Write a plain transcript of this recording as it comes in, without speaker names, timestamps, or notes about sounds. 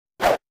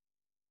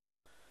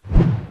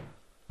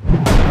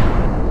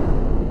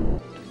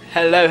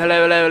Hello,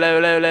 hello, hello, hello,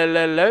 hello, hello,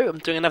 hello, hello. I'm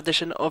doing another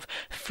edition of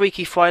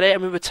Freaky Friday,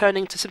 and we're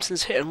returning to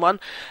Simpsons Hit and Run,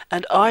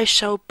 and I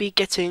shall be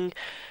getting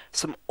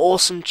some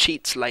awesome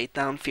cheats laid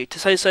down for you to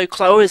say so, because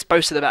I always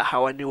boasted about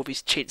how I knew all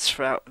these cheats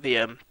throughout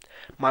the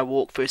my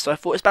walkthrough, so I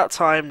thought it's about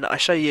time that I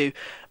show you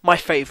my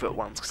favourite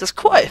ones, because there's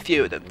quite a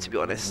few of them, to be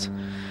honest.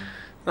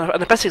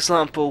 And the best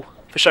example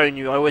for showing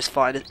you I always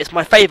find is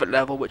my favourite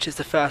level, which is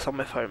the first one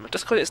with Homer,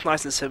 just because it's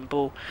nice and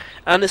simple,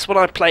 and it's what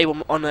I play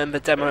on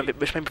the demo,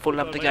 which made me fall in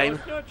love with the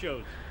game.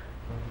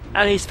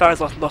 And he's found his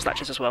lost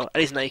matches as well,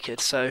 and he's naked,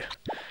 so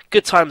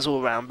good times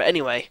all around. But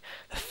anyway,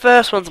 the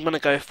first ones I'm going to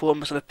go for, I'm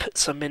just going to put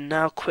some in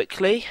now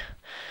quickly.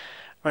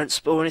 Won't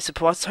spoil any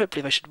surprises,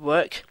 hopefully they should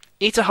work.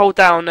 You need to hold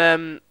down,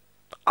 I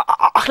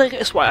can't get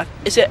this right,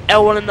 is it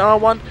L1 and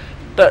R1?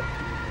 But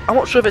I'm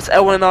not sure if it's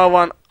L1 and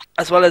R1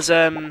 as well as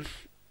L2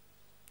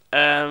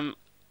 and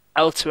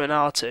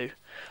R2.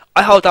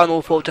 I hold down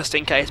all four just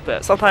in case,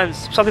 but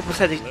sometimes some people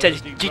say you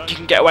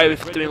can get away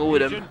with doing all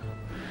of them.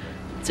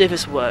 Let's see if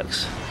this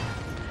works.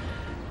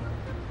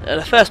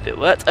 The first bit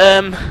worked.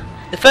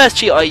 The first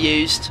cheat I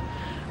used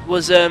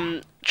was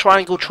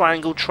triangle,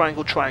 triangle,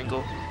 triangle,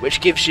 triangle,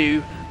 which gives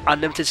you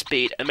unlimited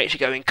speed and makes you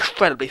go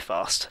incredibly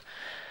fast.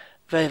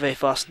 Very, very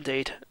fast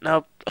indeed.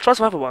 Now, I tried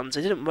some other ones,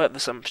 they didn't work for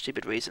some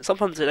stupid reason.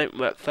 Sometimes they don't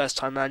work first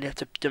time round, you have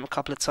to do them a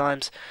couple of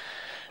times.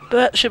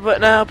 But it should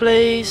work now,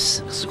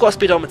 please. So we've got a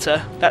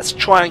speedometer. That's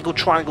triangle,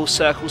 triangle,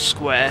 circle,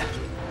 square.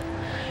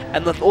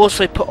 And I've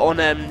also put on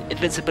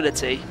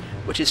invincibility,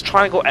 which is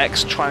triangle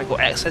X, triangle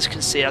X. As you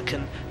can see, I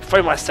can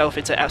throw myself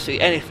into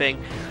absolutely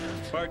anything,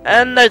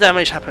 and no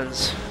damage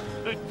happens.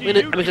 We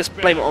can just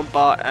blame it on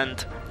Bart,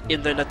 and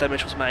even though no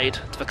damage was made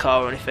to the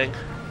car or anything.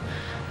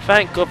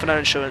 Thank God for no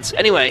insurance.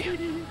 Anyway,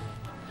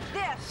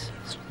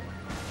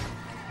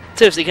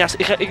 seriously,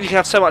 you can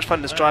have so much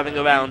fun just driving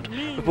around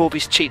with all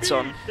these cheats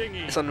on.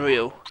 It's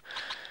unreal.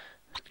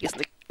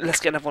 Let's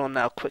get another one on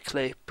now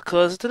quickly,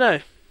 because I don't know.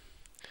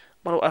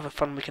 What other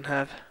fun we can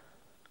have.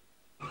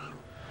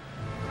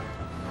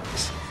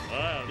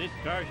 Wow, this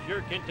car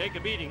sure can take a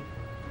beating.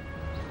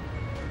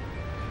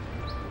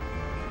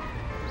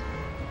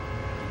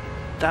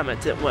 Damn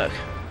it, didn't work.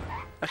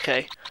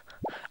 Okay.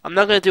 I'm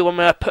now going to do one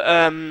where I put,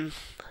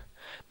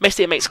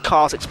 basically it makes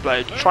cars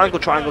explode. Triangle,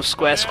 triangle,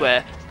 square,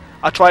 square.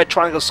 I tried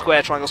triangle,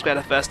 square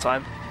the first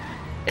time.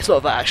 It's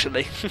not that,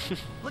 actually.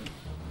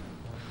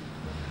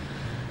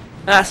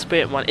 That's a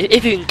brilliant one.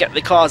 If you can get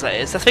the cars, that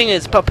is. The thing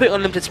is, by putting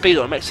unlimited speed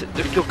on, it makes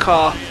your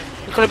car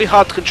going to be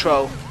hard to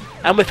control.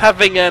 And with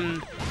having,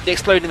 the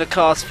exploding the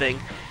cars thing,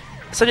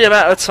 it's only a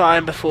matter of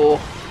time before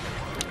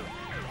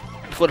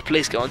the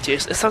police get onto you.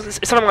 It's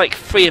something like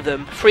 3 of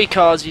them. 3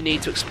 cars you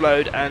need to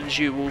explode, and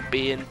you will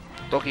be in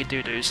doggy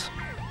doo-doos.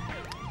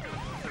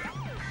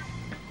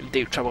 In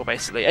deep trouble,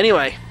 basically.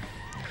 Anyway,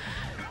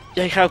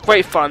 yeah, you have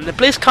great fun. The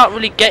police can't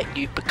really get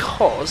you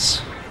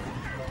because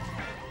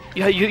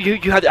you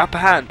had the upper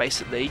hand,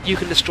 basically. You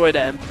can destroy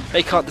them,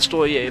 they can't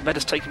destroy you, they're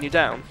just taking you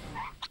down.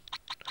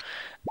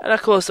 And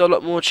of course, there are a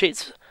lot more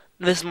cheats.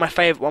 This is my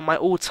favourite one, my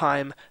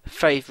all-time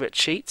favourite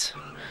cheat.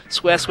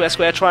 Square, square,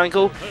 square,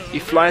 triangle. You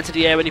fly into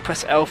the air when you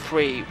press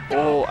L3,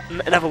 or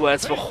in other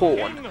words, the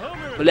horn,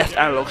 the left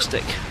analog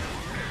stick.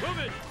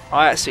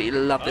 I absolutely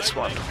love this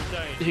one.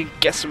 You can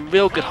get some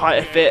real good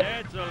height of it,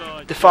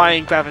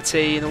 defying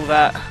gravity and all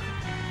that.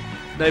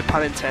 No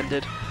pun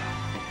intended.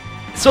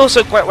 It's also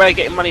a great way of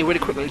getting money really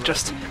quickly,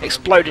 just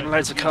exploding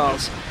loads of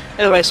cars.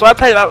 Anyway, so I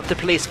played about with the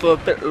police for a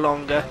bit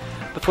longer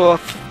before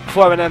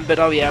I remembered,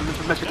 oh yeah, I'm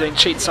meant to be doing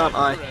cheats, aren't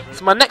I?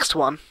 So my next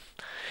one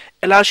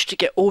allows you to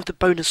get all the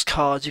bonus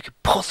cards you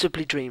could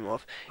possibly dream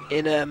of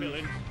in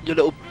your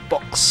little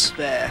box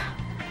there.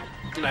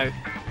 You know,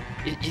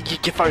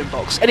 your phone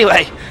box.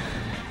 Anyway,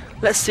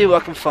 let's see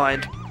what I can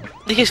find.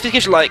 It gives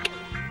you like,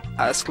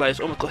 that's close.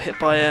 Oh, I got hit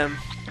by a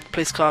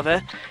police car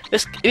there.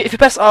 If you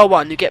press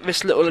R1, you get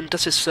this little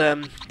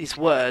these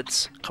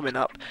words coming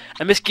up,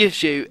 and this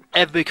gives you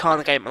every car in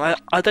the game. And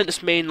I don't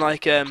just mean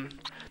like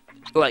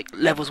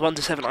levels 1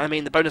 to 7. I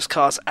mean the bonus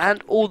cars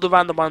and all the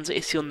random ones that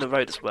you see on the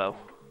road as well.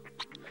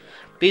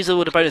 These are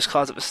all the bonus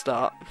cars at the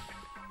start,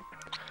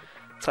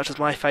 such as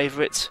my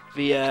favourite,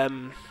 the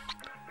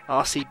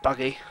RC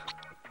buggy.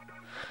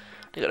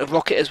 You got the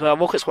rocket as well.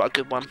 Rocket's quite a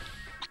good one.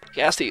 You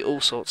get absolutely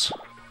all sorts.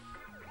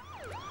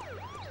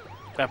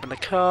 Grabbing the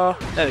car.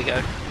 There we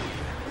go.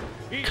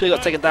 Could have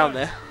got taken down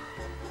there.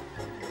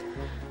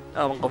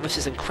 Oh my god, this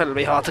is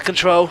incredibly hard to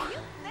control.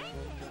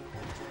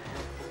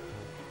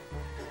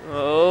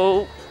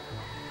 Oh.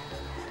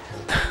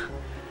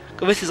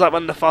 This is like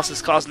one of the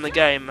fastest cars in the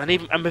game,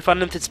 and with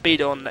unlimited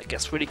speed on, that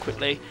gets really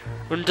quickly.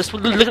 And just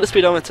look at the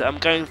speedometer. I'm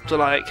going to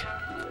like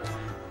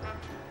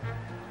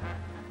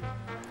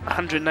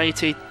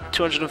 180,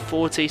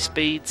 240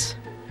 speeds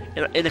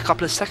in a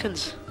couple of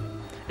seconds.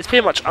 It's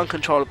pretty much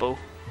uncontrollable.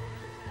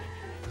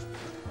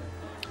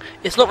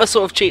 It's not the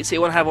sort of cheats that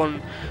you want to have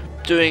on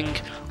doing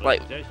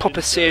like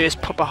proper serious,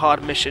 proper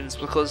hard missions,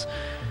 because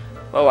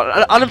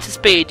well, unlimited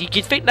speed,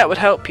 you'd think that would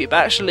help you,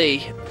 but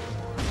actually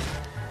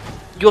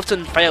you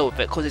often fail with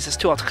it because it's just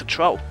too hard to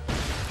control.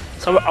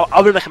 So I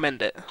would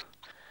recommend it.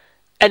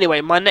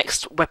 Anyway, my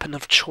next weapon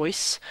of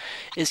choice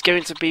is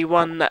going to be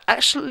one that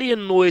actually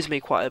annoys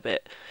me quite a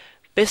bit.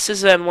 This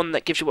is one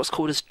that gives you what's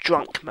called as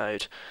drunk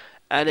mode,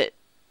 and it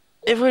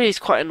really is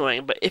quite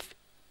annoying. But if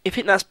you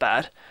think that's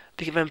bad,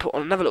 we can then put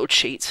on another little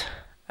cheat,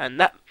 and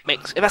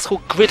that's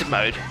called grid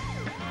mode.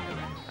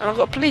 And I've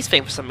got a police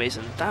thing for some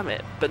reason, damn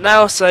it. But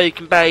now so you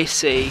can barely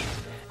see,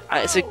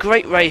 and it's a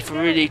great way for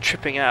really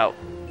tripping out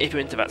if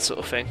you're into that sort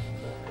of thing.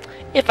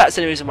 If that's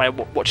the reason why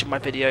you're watching my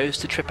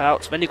videos, to trip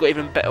out, then you've got an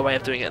even better way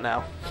of doing it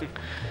now.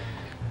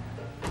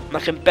 And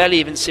I can barely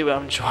even see where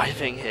I'm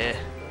driving here.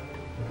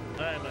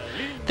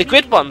 The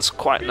grid one's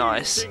quite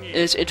nice,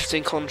 it's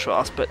interesting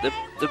contrast, but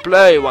the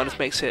blurry one just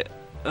makes it,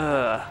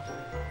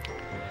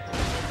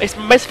 makes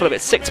me feel a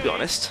bit sick, to be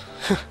honest.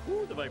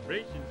 Ooh, the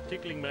vibration's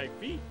tickling my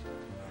feet.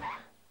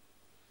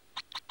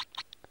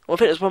 Well, I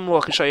think there's one more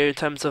I can show you in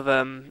terms of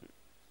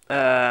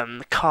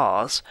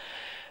cars.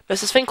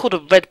 There's this thing called a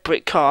red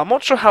brick car. I'm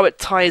not sure how it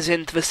ties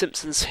into the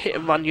Simpsons hit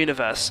and run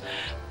universe,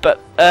 but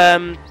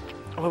well,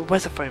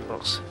 where's the phone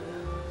box?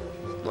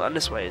 Not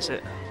this way, is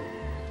it?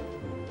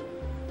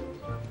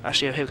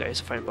 Actually, oh, here we go,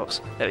 it's a phone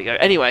box. There we go.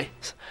 Anyway,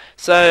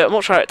 so I'm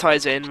not sure how it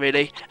ties in,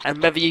 really,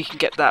 and whether you can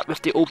get that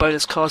with the all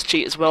bonus cars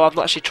cheat as well. I've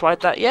not actually tried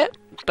that yet,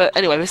 but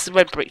anyway, this is a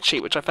red brick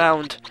cheat, which I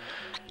found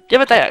the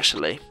other day,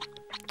 actually.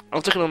 I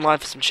was looking online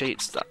for some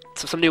cheats,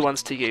 some new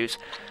ones to use.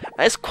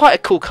 And it's quite a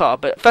cool car,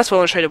 but first of all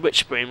I want to show you the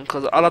witch broom,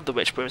 because I love the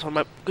witch broom.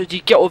 Because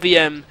you get all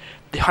the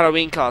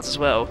Halloween cards as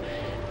well,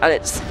 and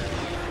it's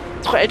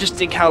quite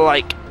interesting how,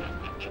 like,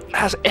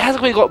 it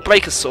hasn't really got a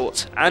brake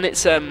assault, and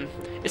its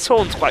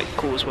horn's quite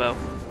cool as well.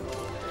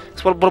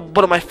 It's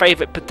one of my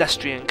favourite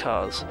pedestrian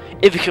cars,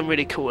 if you can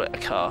really call it a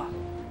car.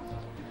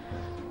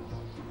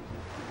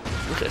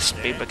 Look at the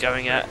speed we're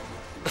going at.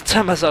 I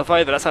turned myself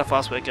over, that's how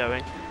fast we're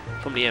going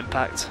from the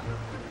impact.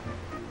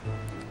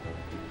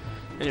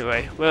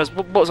 Anyway,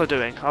 what was I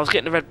doing? I was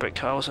getting the red brick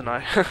car, wasn't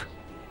I?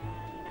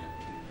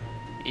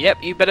 Yep,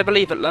 you better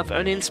believe it, love.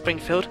 Only in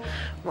Springfield.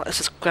 Right, let's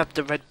just grab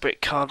the red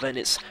brick car then.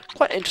 It's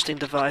quite an interesting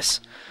device.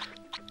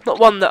 Not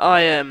one that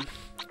I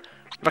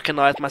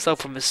recognise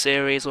myself from the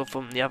series or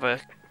from any other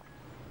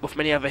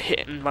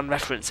hit and run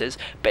references,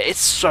 but it's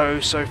so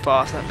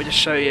fast. Let me just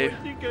show you.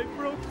 I think I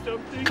broke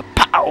something.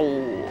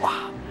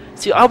 Kapow!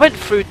 See, I went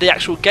through the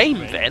actual game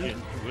then.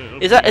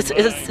 Is that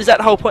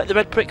the whole point of the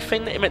red brick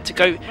thing, that it meant to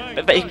go,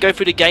 that you can go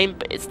through the game?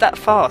 But it's that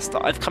fast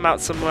that I've come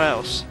out somewhere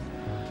else.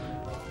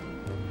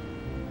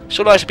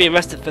 Surely I should be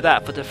arrested for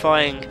that, for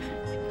defying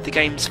the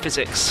game's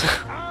physics.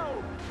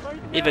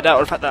 Either that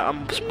or the fact that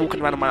I'm just walking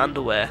around in my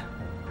underwear.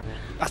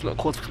 That's not a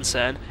cause for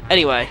concern.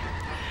 Anyway,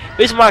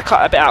 the reason why I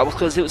cut a bit out was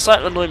because it was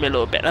starting to annoy me a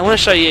little bit. And I want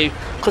to show you,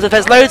 because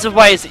there's loads of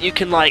ways that you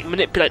can like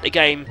manipulate the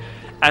game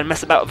and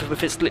mess about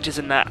with its glitches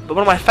and that. But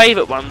one of my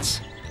favourite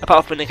ones,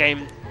 apart from when the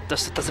game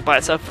does it by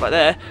itself right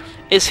there,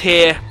 is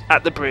here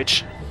at the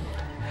bridge.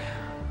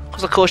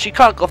 Because of course you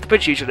can't go off the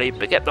bridge usually,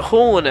 but get the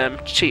horn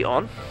cheat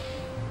on.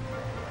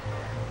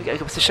 We get a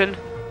good position,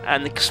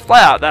 and they just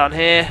fly out down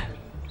here,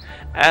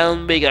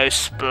 and we go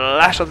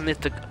splash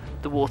underneath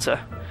the water.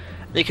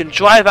 And you can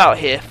drive out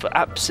here for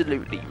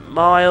absolutely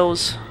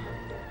miles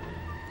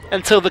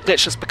until the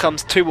glitch just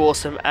becomes too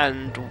awesome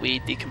and we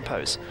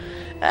decompose.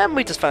 And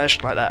we just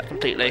vanish like that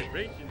completely.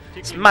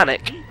 It's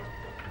manic.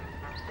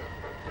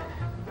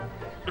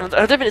 I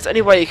don't think there's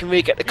any way you can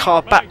really get the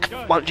car back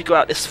once you go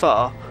out this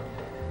far,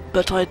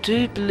 but I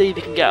do believe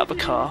you can get out of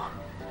the car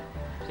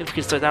if we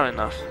can slow down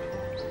enough.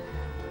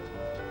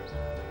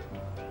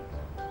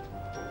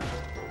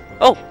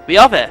 Oh, we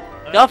are there!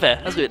 We are there,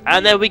 that's good.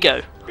 And there we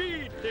go.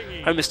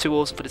 Home is too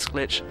awesome for this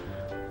glitch.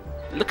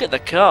 Look at the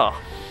car.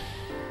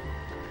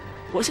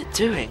 What is it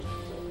doing?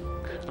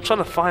 I'm trying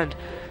to find...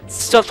 I'm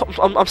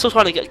still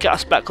trying to get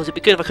us back, because it'd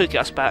be good if I could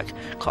get us back.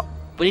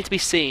 We need to be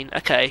seen.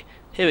 Okay.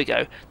 Here we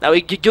go. Now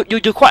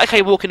you're quite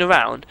okay walking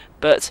around,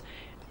 but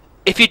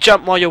if you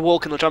jump while you're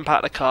walking or jump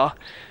out of the car,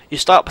 you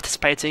start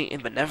participating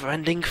in the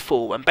never-ending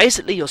fall, and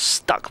basically you're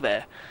stuck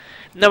there.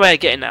 No way of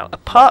getting out,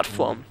 apart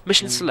from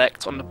mission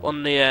select on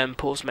the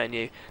pause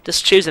menu.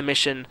 Just choose a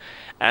mission,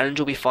 and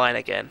you'll be fine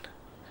again.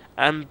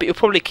 But you'll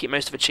probably keep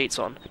most of the cheats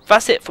on.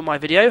 That's it for my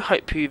video.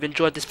 Hope you've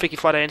enjoyed this Freaky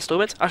Friday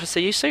installment. I shall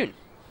see you soon.